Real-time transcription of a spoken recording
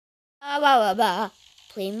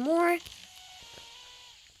Play more.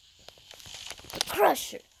 The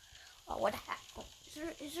Crusher. Oh, what the heck? Oh, is there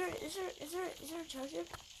a charger? Is there a charger?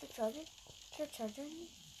 Is there a charger in here?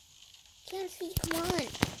 Can't see. Come on.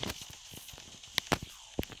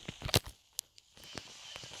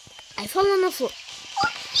 I fell on the floor.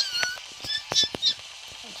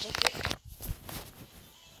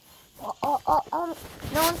 Oh.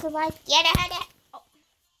 No one survived. Get out of it. Oh.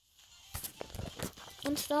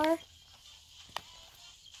 1 star.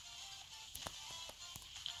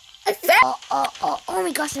 I fell. Oh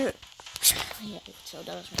my gosh. Yeah, so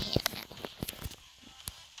that was my hand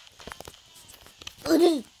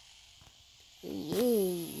now.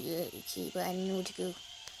 Yeah, okay, but I don't know where to go.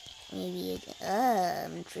 Maybe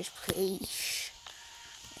I'm in first place.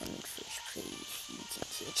 You can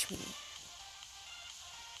catch me.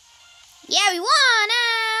 Yeah, we won!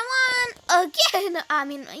 Again! Yeah,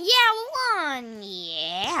 we won!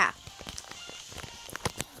 Yeah!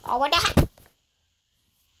 Oh, what the heck?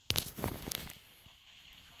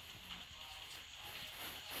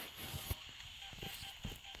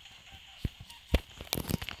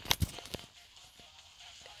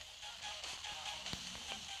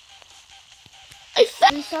 I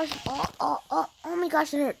fell! Oh my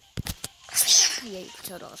gosh, it hurt. Yeah, you could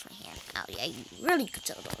tell that was my hand. Oh, yeah, you really could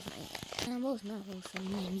tell that was my hand. And I'm both not both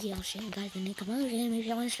from me and Yale Shane guys in the commotion if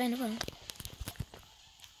y'all want to spend a phone.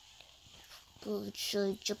 Good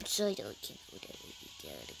side, jump inside. Oh, I can't go that way. You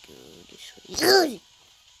gotta go this way.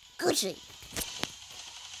 Good side.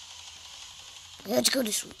 Let's go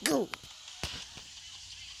this way. Go.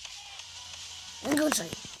 And go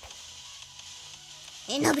inside.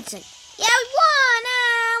 And up inside. Yeah, we won!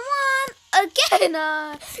 Again!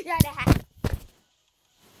 Yeah,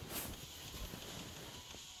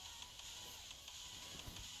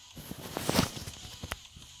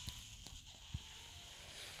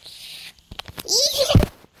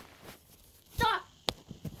 Stop!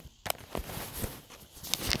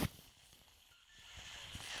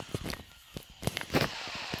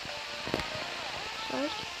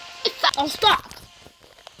 I'll stop!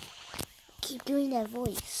 Keep doing that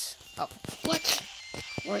voice. Oh, what?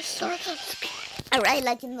 More stars on speed. Alright,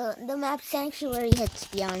 like in the map Sanctuary had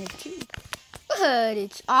speed on it too. But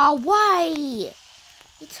it's why?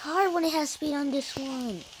 It's hard when it has speed on this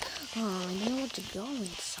one. Oh, I know what to go in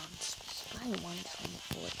some speed. I want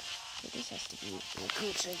 24. So this has to be a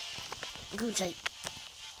good side.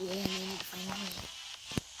 Yeah, I need to find a way.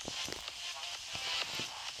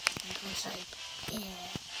 Good side. Yeah,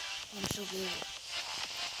 I'm so good.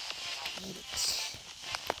 Need it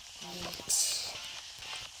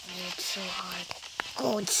so hard.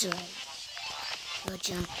 Go inside. Go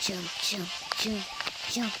jump.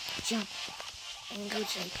 And go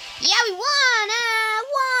inside. Yeah, we won!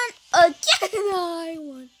 Again! I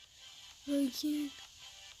won. Again.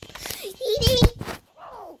 He did it!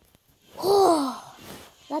 Oh!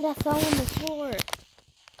 That I fell on the floor.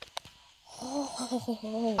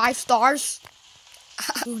 Oh. 5 stars.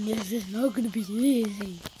 Oh, this is not gonna be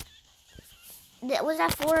easy. Was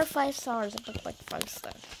that 4 or 5 stars? It looked like 5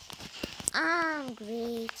 stars. I'm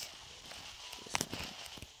great.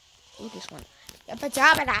 Ooh, this one. How did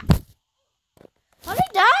I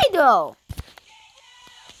die though?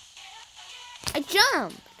 I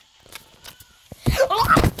jumped.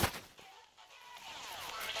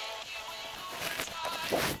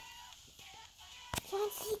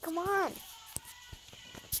 Can't see, come on.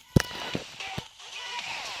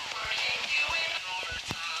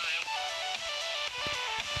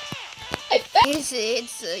 It's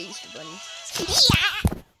Easter Bunny. Yeah!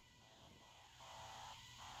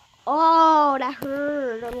 Oh, that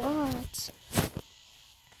hurt a lot.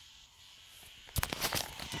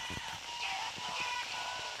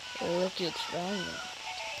 Look, it's raining.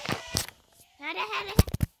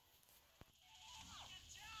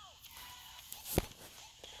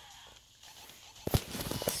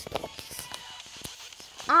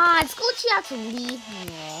 It's glitchy out to leave.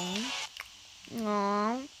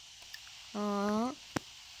 No. Oh.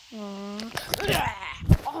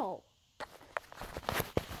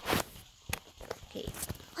 Okay.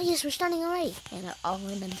 Oh yes, we're starting already. And all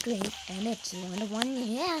in the green, and it's 1-1.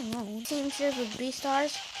 Yeah. Same server, 3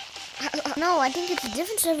 stars. No, I think it's a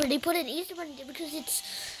different server. They put it Easter Bunny because it's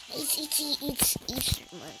Easter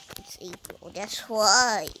month. It's April. That's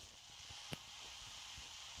why.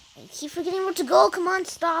 I keep forgetting where to go. Come on,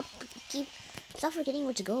 stop. Stop forgetting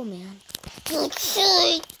where to go, man.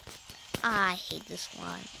 I hate this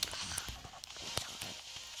one.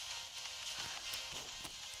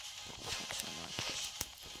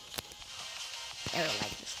 I don't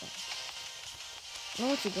like this one.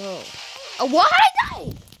 Where to go? Oh, why did I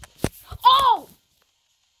die?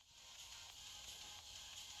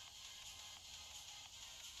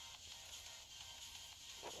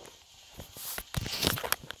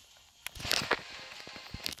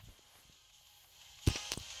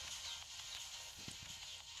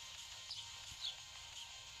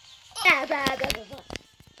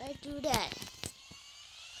 I do that.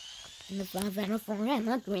 And if I've been a four and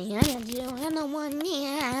a three and a 0 and a 1,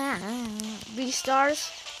 yeah. 3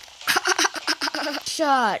 stars.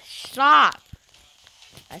 Shut. Stop.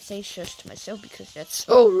 I say shush to myself because that's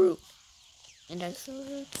so rude. And that's so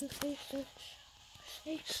rude to say shush.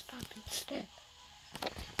 Say stop instead.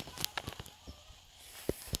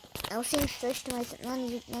 I was saying shush to myself, not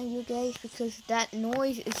you guys, because that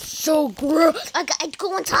noise is so gross. I'd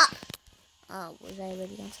go on top. Oh, was I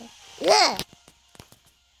already on top? Yeah.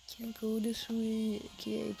 Can't go this way.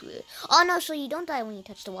 Can't go. Oh no, so you don't die when you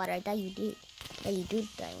touch the water. I thought you did. Yeah, you did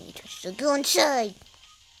die when you touch the go inside.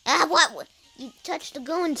 Ah, what? You touched the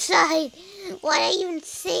go inside. Why did I even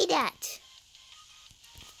say that?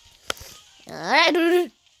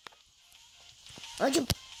 Alright. Watch him.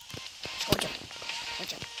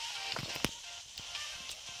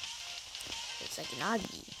 It's like an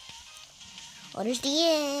Augie. What is the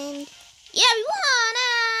end? Yeah, we won!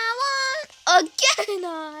 I won! Again,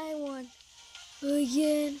 I won.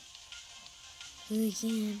 Again. Okay,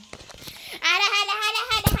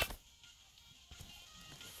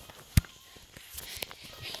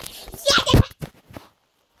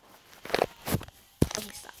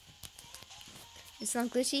 stop. It's not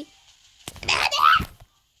glitchy.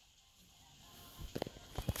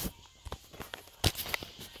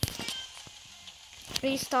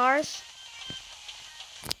 3 stars.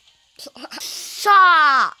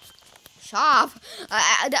 Shop.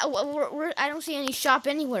 I don't see any shop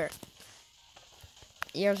anywhere.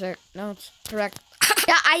 Yes, sir. No, it's correct.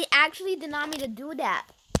 Yeah, I actually did not mean to do that.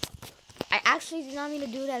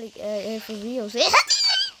 For reals.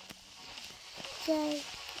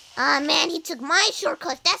 Man, he took my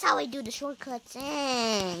shortcuts. That's how I do the shortcuts.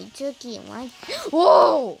 He took it. Why?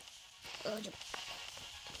 Whoa!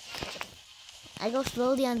 I go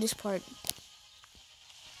slowly on this part.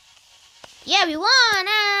 Yeah, we won!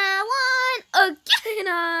 I won! Again,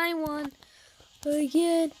 I won!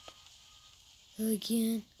 Again.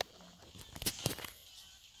 Eating!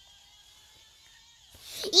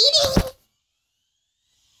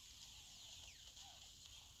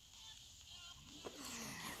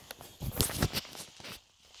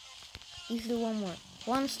 Let's do one more.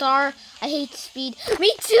 1 star. I hate speed.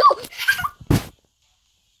 Me too!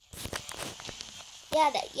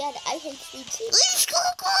 Yeah, I hate speed too. Let's go!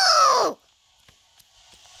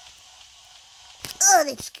 Oh,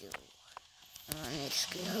 let's go.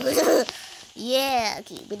 Yeah,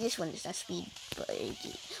 okay, but this one is not speed. But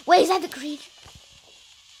okay. Wait, is that the green?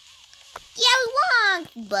 Yeah, we won!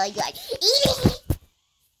 But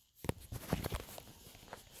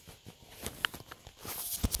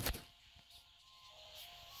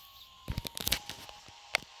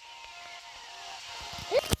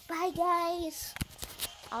bye, guys.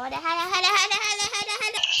 Oh,